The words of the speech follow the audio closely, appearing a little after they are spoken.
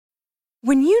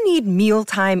When you need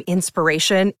mealtime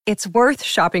inspiration, it's worth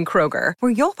shopping Kroger,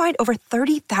 where you'll find over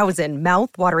 30,000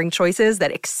 mouth-watering choices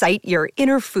that excite your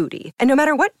inner foodie. And no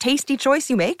matter what tasty choice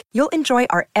you make, you'll enjoy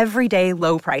our everyday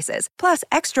low prices, plus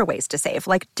extra ways to save,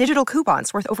 like digital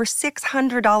coupons worth over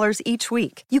 $600 each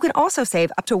week. You can also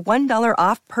save up to $1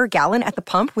 off per gallon at the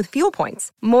pump with fuel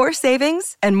points. More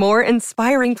savings and more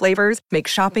inspiring flavors make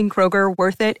shopping Kroger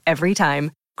worth it every time.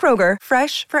 Kroger,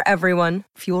 fresh for everyone.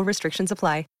 Fuel restrictions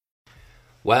apply.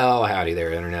 Well, howdy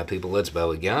there, Internet people. It's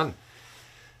Bo again.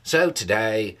 So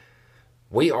today,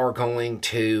 we are going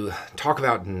to talk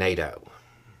about NATO.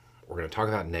 We're going to talk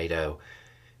about NATO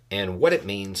and what it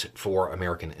means for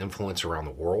American influence around the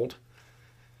world.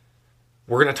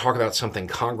 We're going to talk about something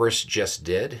Congress just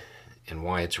did and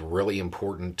why it's really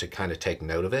important to kind of take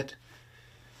note of it.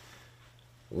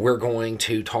 We're going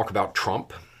to talk about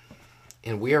Trump,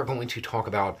 and we are going to talk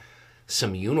about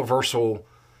some universal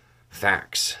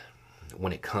facts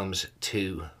when it comes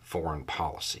to foreign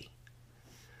policy.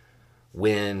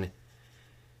 When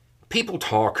people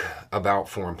talk about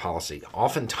foreign policy,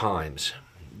 oftentimes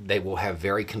they will have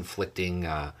very conflicting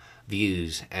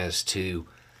views as to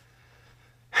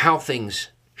how things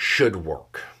should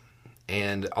work.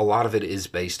 And a lot of it is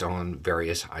based on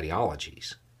various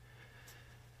ideologies.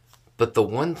 But the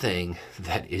one thing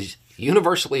that is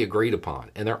universally agreed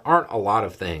upon, and there aren't a lot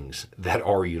of things that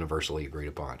are universally agreed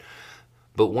upon,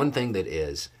 but one thing that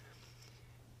is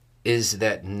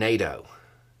that NATO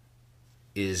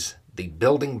is the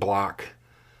building block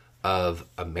of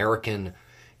American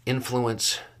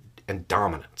influence and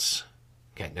dominance.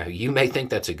 Okay, now you may think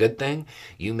that's a good thing,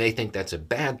 you may think that's a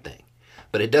bad thing,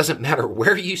 but it doesn't matter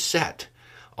where you sit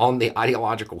on the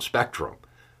ideological spectrum.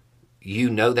 You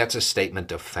know that's a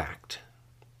statement of fact.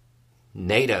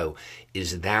 NATO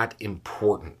is that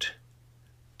important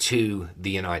to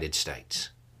the United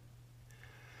States.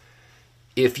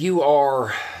 If you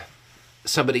are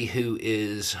somebody who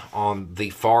is on the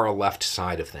far left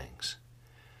side of things,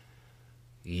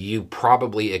 you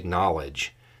probably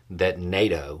acknowledge that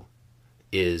NATO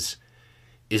is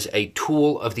a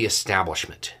tool of the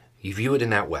establishment. You view it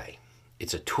in that way.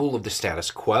 It's a tool of the status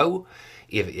quo,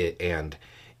 and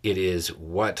it is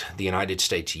what the United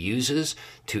States uses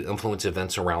to influence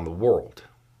events around the world.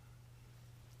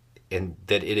 And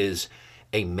that it is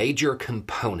a major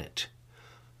component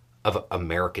of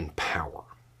American power.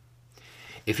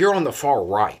 If you're on the far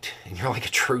right and you're like a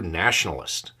true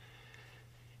nationalist,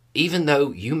 even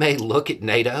though you may look at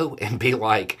NATO and be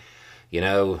like,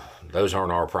 those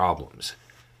aren't our problems,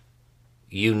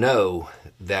 you know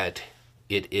that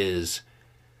it is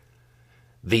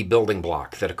the building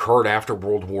block that occurred after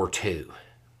World War II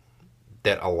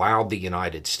that allowed the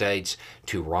United States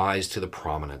to rise to the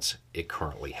prominence it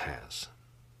currently has.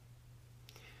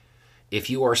 If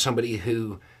you are somebody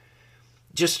who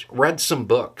just read some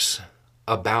books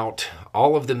about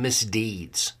all of the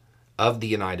misdeeds of the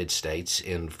United States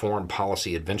in foreign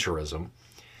policy adventurism,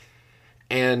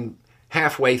 and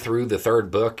halfway through the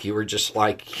third book, you were just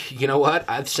like, you know what,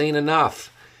 I've seen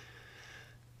enough.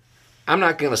 I'm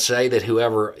not going to say that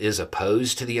whoever is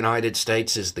opposed to the United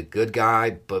States is the good guy,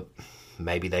 but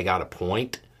maybe they got a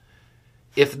point.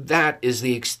 If that is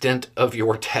the extent of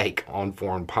your take on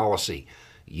foreign policy,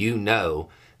 you know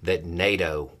that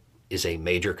NATO is a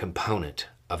major component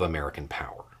of American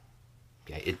power.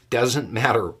 Okay? It doesn't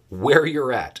matter where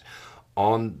you're at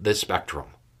on the spectrum.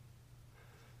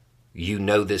 You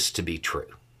know this to be true.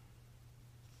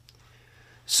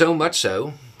 So much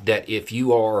so that if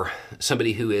you are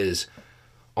somebody who is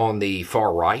on the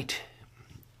far right,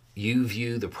 you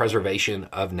view the preservation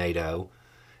of NATO,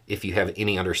 if you have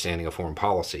any understanding of foreign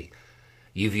policy,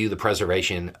 you view the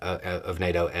preservation of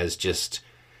NATO as just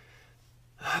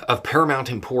of paramount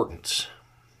importance.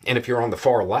 And if you're on the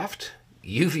far left,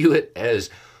 you view it as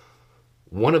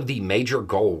one of the major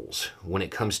goals when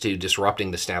it comes to disrupting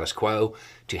the status quo,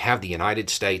 to have the United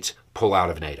States pull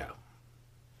out of NATO.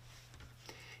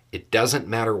 It doesn't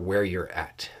matter where you're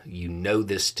at. You know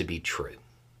this to be true,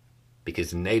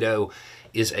 because NATO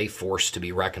is a force to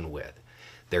be reckoned with.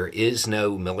 There is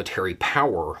no military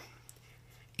power,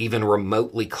 even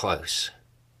remotely close,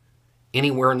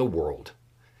 anywhere in the world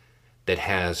that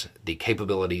has the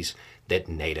capabilities that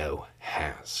NATO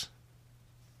has.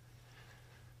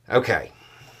 Okay,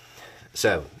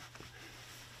 so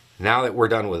now that we're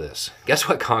done with this, guess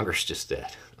what Congress just did?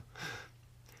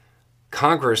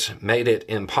 Congress made it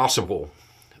impossible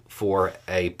for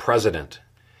a president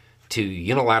to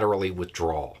unilaterally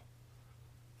withdraw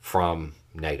from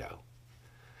NATO,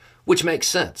 which makes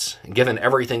sense, given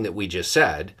everything that we just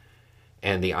said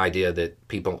and the idea that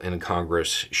people in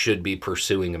Congress should be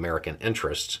pursuing American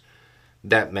interests.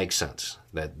 that makes sense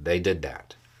that they did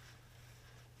that.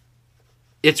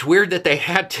 It's weird that they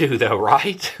had to, though,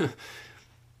 right?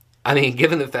 I mean,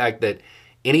 given the fact that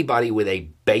anybody with a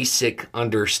basic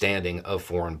understanding of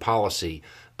foreign policy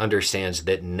understands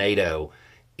that NATO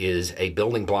is a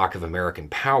building block of American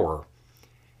power,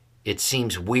 it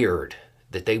seems weird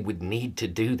that they would need to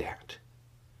do that.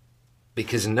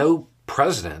 Because no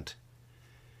president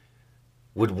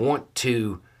would want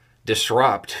to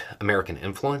disrupt American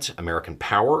influence, American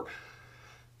power,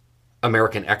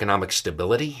 American economic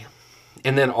stability,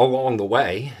 and then along the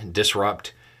way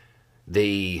disrupt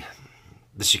the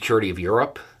security of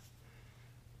Europe,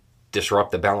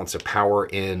 disrupt the balance of power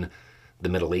in the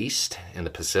Middle East and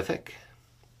the Pacific.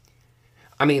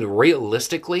 I mean,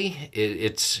 realistically,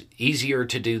 it's easier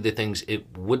to do the things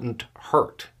it wouldn't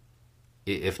hurt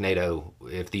if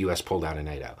the U.S. pulled out of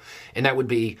NATO. And that would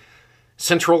be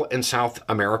Central and South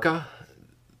America.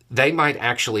 They might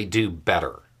actually do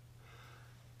better.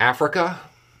 Africa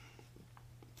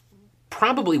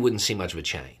probably wouldn't see much of a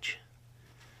change.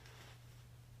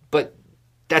 But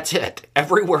that's it.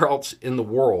 Everywhere else in the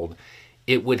world,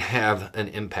 it would have an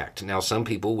impact. Now, some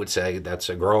people would say that's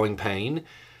a growing pain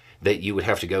that you would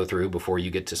have to go through before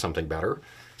you get to something better.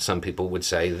 Some people would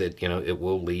say that, it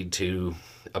will lead to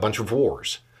a bunch of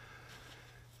wars.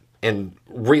 And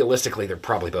realistically, they're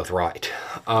probably both right.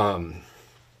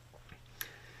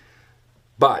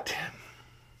 But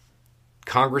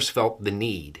Congress felt the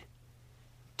need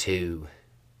to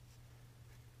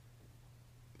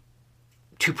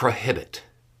prohibit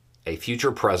a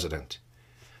future president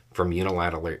from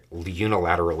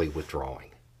unilaterally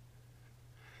withdrawing.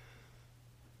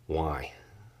 Why?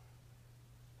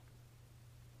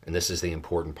 And this is the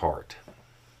important part.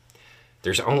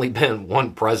 There's only been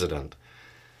one president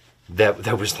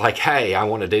that was like, hey, I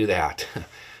want to do that.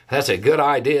 That's a good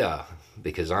idea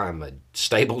because I'm a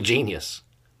stable genius.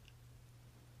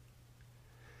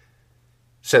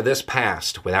 So this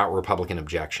passed without Republican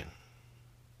objection.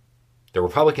 The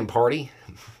Republican Party,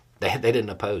 they didn't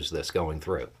oppose this going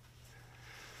through.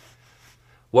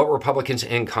 What Republicans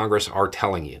in Congress are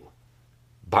telling you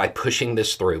by pushing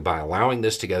this through, by allowing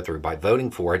this to go through, by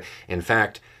voting for it, in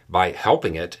fact, by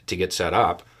helping it to get set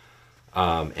up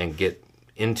and get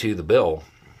into the bill,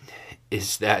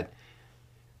 is that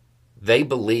they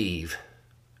believe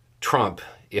Trump,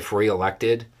 if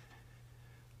reelected,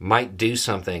 might do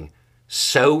something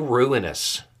so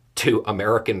ruinous to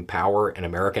American power and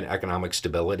American economic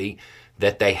stability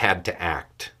that they had to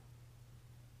act.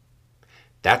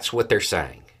 That's what they're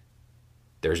saying.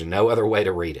 There's no other way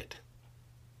to read it.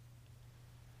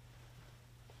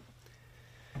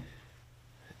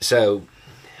 So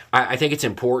I think it's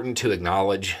important to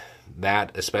acknowledge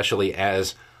that, especially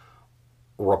as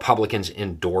Republicans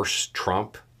endorse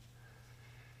Trump.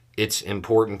 It's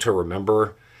important to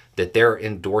remember that they're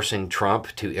endorsing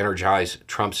Trump to energize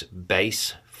Trump's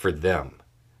base for them.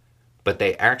 But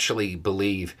they actually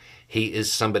believe he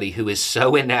is somebody who is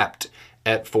so inept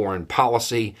at foreign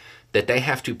policy that they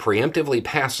have to preemptively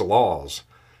pass laws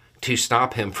to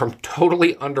stop him from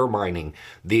totally undermining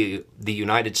the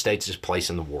United States' place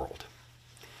in the world.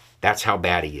 That's how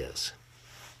bad he is.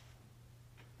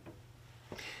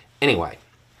 Anyway,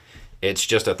 it's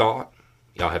just a thought.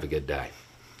 Y'all have a good day.